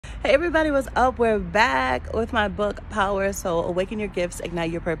Hey everybody, what's up? We're back with my book, Power Soul, Awaken Your Gifts, Ignite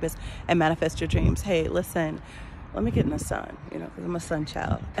Your Purpose, and Manifest Your Dreams. Hey, listen, let me get in the sun, because I'm a sun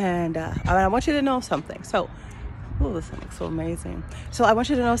child. And I want you to know something. So, this looks so amazing. So I want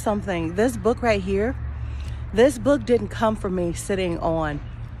you to know something. This book right here, this book didn't come from me sitting on,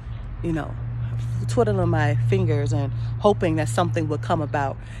 twiddling my fingers and hoping that something would come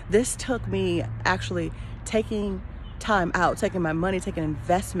about. This took me actually taking time out, taking my money, taking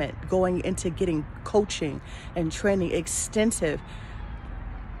investment, going into getting coaching and training extensive.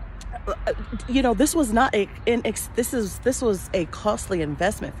 This was not this was a costly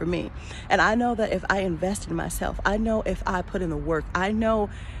investment for me. And I know that if I invest in myself, I know if I put in the work, I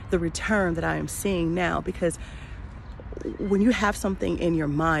know the return that I am seeing now. Because when you have something in your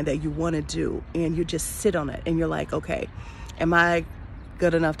mind that you want to do and you just sit on it and you're like, okay, am I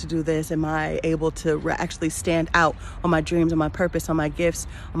good enough to do this? Am I able to actually stand out on my dreams, on my purpose, on my gifts,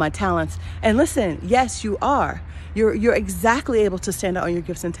 on my talents? And listen, yes, you are. You're exactly able to stand out on your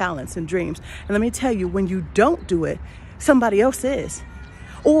gifts and talents and dreams. And let me tell you, when you don't do it, somebody else is.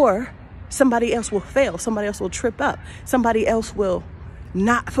 Or somebody else will fail. Somebody else will trip up. Somebody else will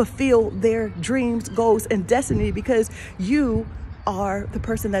not fulfill their dreams, goals, and destiny, because you are the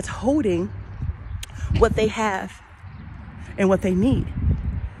person that's holding what they have and what they need.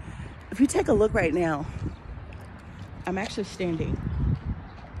 If you take a look right now, I'm actually standing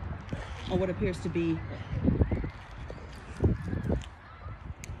on what appears to be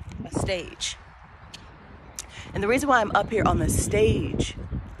a stage. And the reason why I'm up here on the stage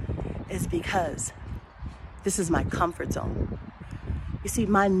is because this is my comfort zone. You see,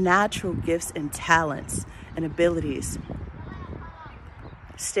 my natural gifts and talents and abilities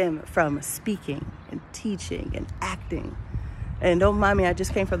stem from speaking and teaching and acting. And don't mind me, I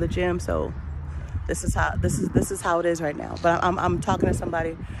just came from the gym, so this is how it is right now. But I'm talking to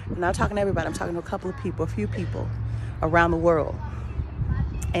somebody. I'm not talking to everybody. I'm talking to a few people around the world.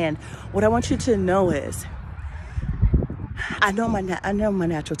 And what I want you to know is, I know my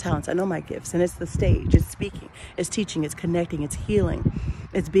natural talents. I know my gifts, and it's the stage. It's speaking. It's teaching. It's connecting. It's healing.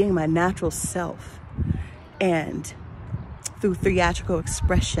 It's being my natural self, and through theatrical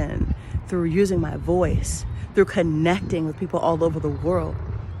expression, through using my voice, through connecting with people all over the world,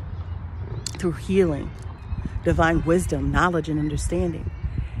 through healing, divine wisdom, knowledge, and understanding.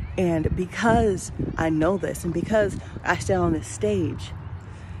 And because I know this, and because I stand on this stage,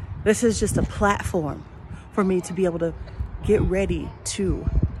 this is just a platform for me to be able to get ready to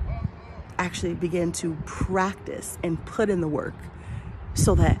actually begin to practice and put in the work,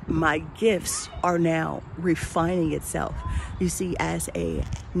 so that my gifts are now refining itself. You see, as a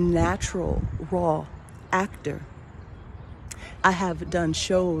natural, raw actor, I have done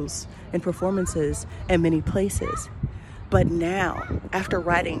shows and performances in many places. But now, after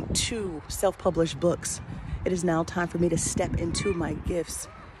writing 2 self-published books, it is now time for me to step into my gifts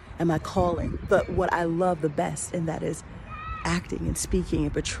and my calling. But what I love the best, and that is acting and speaking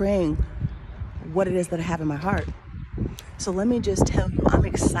and portraying what it is that I have in my heart. So let me just tell you, I'm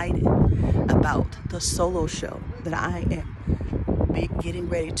excited about the solo show that I am getting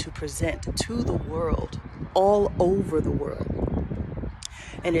ready to present to the world, all over the world.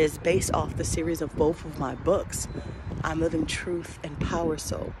 And it is based off the series of both of my books, I'm Living Truth and Power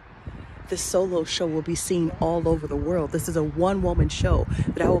Soul. This solo show will be seen all over the world. This is a one-woman show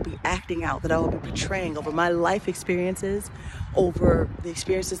that I will be acting out, that I will be portraying over my life experiences, over the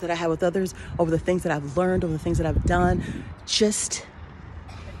experiences that I have with others, over the things that I've learned, over the things that I've done. Just,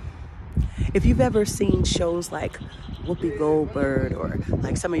 if you've ever seen shows like Whoopi Goldberg, or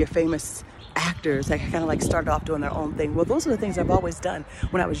like some of your famous actors that kind of like started off doing their own thing. Well, those are the things I've always done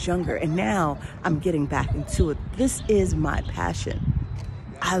when I was younger, and now I'm getting back into it. This is my passion.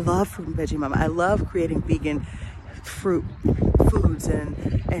 I love fruit and veggie mama. I love creating vegan foods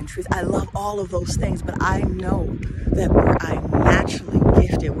and treats. I love all of those things, but I know that where I'm naturally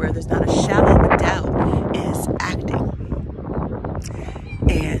gifted, where there's not a shadow of a doubt, is acting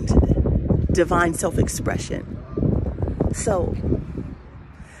and divine self-expression. So,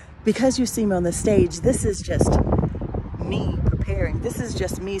 because you see me on the stage, this is just me preparing. This is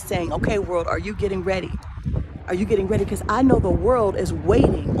just me saying, okay, world, are you getting ready? Are you getting ready? Because I know the world is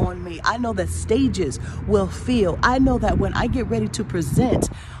waiting on me. I know that stages will feel. I know that when I get ready to present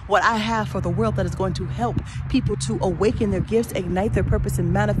what I have for the world that is going to help people to awaken their gifts, ignite their purpose,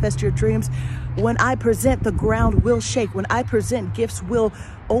 and manifest your dreams, when I present, the ground will shake. When I present, gifts will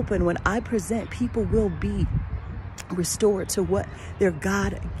open. When I present, people will be restored to what their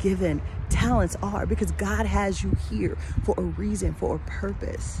God-given talents are, because God has you here for a reason, for a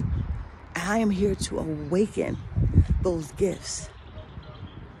purpose. I am here to awaken those gifts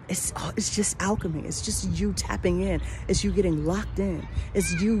It's just alchemy. It's just you tapping in. It's you getting locked in.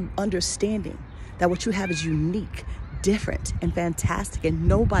 It's you understanding that what you have is unique, different, and fantastic, and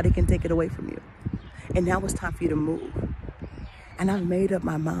nobody can take it away from you. And now it's time for you to move. And I've made up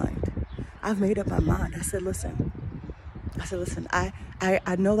my mind. I said, listen, I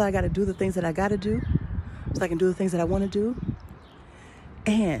know that I got to do the things that I got to do so I can do the things that I want to do.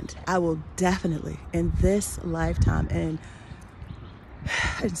 And I will definitely, in this lifetime, and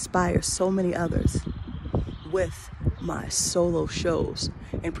inspire so many others with my solo shows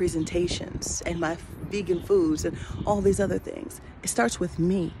and presentations and my vegan foods and all these other things. It starts with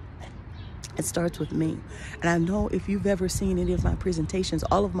me. It starts with me. And I know if you've ever seen any of my presentations,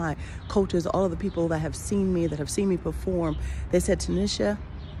 all of my coaches, all of the people that have seen me perform, they said, Tanisha,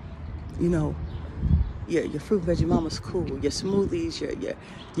 you know, your fruit veggie mama's cool. Your smoothies,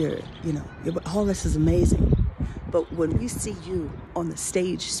 your all this is amazing. But when we see you on the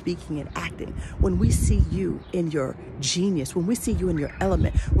stage speaking and acting, when we see you in your genius, when we see you in your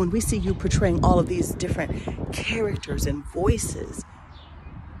element, when we see you portraying all of these different characters and voices,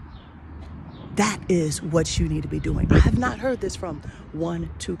 that is what you need to be doing. I have not heard this from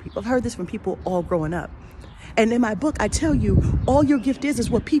 1-2 people. I've heard this from people all growing up. And in my book, I tell you, all your gift is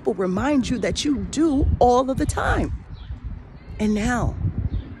what people remind you that you do all of the time. And now,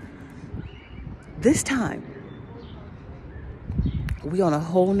 this time, we on a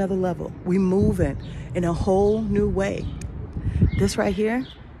whole nother level. We moving in a whole new way. This right here,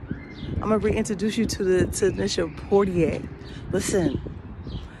 I'm gonna reintroduce you to Tanisha Portier. Listen,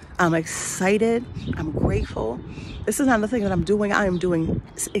 I'm excited. I'm grateful. This is not the thing that I'm doing. I am doing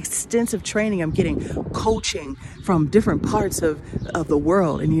extensive training. I'm getting coaching from different parts of the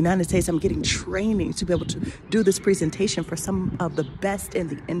world. In the United States, I'm getting training to be able to do this presentation for some of the best in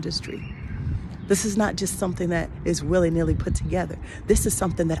the industry. This is not just something that is willy-nilly put together. This is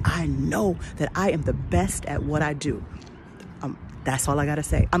something that I know that I am the best at what I do. That's all I gotta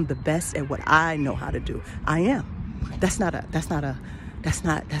say. I'm the best at what I know how to do. I am. That's not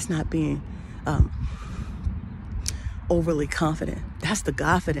being overly confident. That's the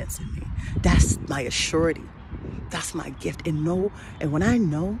confidence in me. That's my assurity. That's my gift. And when I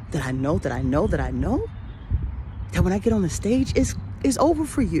know that I know that I know that I know that when I get on the stage, it's over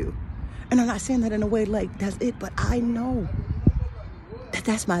for you. And I'm not saying that in a way like that's it, but I know that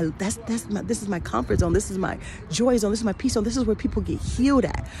this is my comfort zone. This is my joy zone. This is my peace zone. This is where people get healed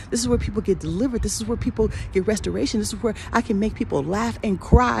at. This is where people get delivered. This is where people get restoration. This is where I can make people laugh and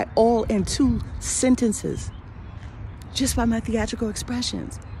cry all in 2 sentences just by my theatrical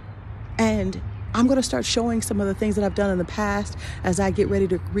expressions. And I'm going to start showing some of the things that I've done in the past as I get ready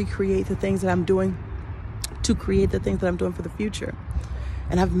to recreate the things that I'm doing, to create the things that I'm doing for the future.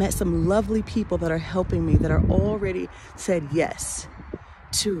 And I've met some lovely people that are helping me, that are already said yes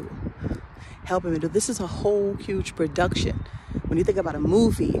to helping me do. This is a whole huge production. When you think about a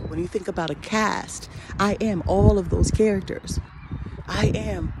movie, when you think about a cast, I am all of those characters. I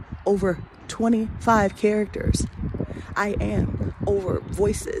am over 25 characters. I am over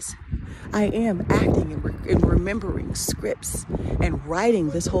voices. I am acting and remembering scripts and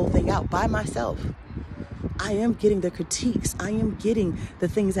writing this whole thing out by myself. I am getting the critiques. I am getting the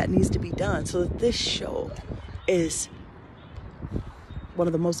things that needs to be done so that this show is one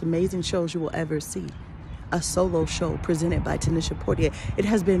of the most amazing shows you will ever see. A solo show presented by Tanisha Portier. It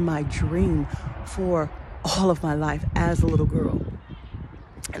has been my dream for all of my life as a little girl.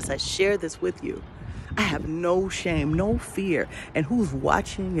 As I share this with you, I have no shame, no fear. And who's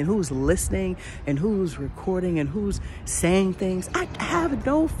watching and who's listening and who's recording and who's saying things, I have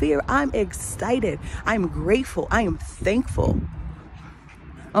no fear. I'm excited. I'm grateful. I am thankful.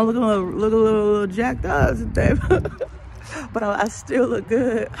 I'm looking a little jacked up today, but I still look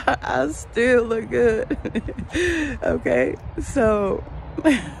good. I still look good. Okay, so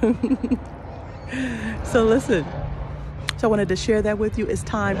listen. So I wanted to share that with you. It's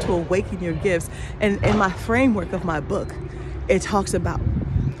time to awaken your gifts. And in my framework of my book, it talks about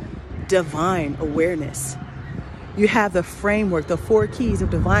divine awareness. You have the framework, the 4 keys of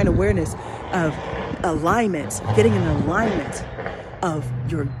divine awareness, of alignment, getting in alignment of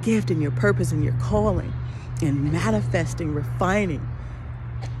your gift and your purpose and your calling, and manifesting, refining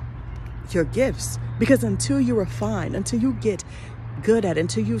your gifts. Because until you refine, until you get good at it,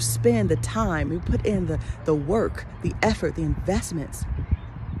 until you spend the time, you put in the work, the effort, the investments,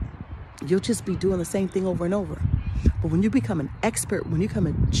 you'll just be doing the same thing over and over. But when you become an expert, when you become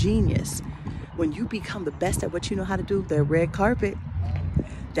a genius, when you become the best at what you know how to do, the red carpet,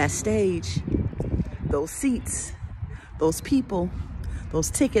 that stage, those seats, those people, those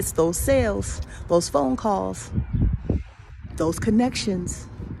tickets, those sales, those phone calls, those connections,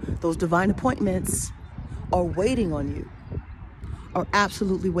 Those divine appointments are waiting on you, are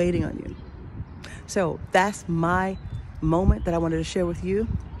absolutely waiting on you. So that's my moment that I wanted to share with you.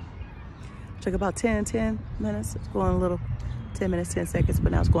 Took about 10 minutes. It's going a little, 10 minutes, 10 seconds,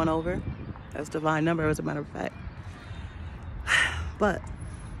 but now it's going over. That's a divine number, as a matter of fact. But,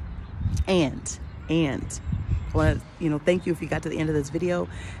 and I want to, thank you if you got to the end of this video.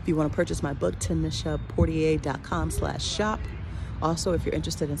 If you want to purchase my book, TanishaPortier.com/shop. Also, if you're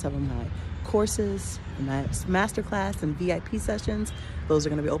interested in some of my courses, my masterclass and VIP sessions, those are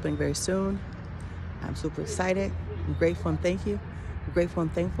going to be opening very soon. I'm super excited. I'm grateful and thank you. I'm grateful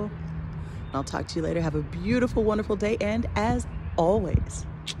and thankful. And I'll talk to you later. Have a beautiful, wonderful day. And as always,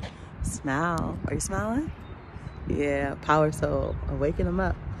 smile. Are you smiling? Yeah, power soul. Awaken them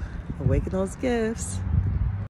up. Awaken those gifts.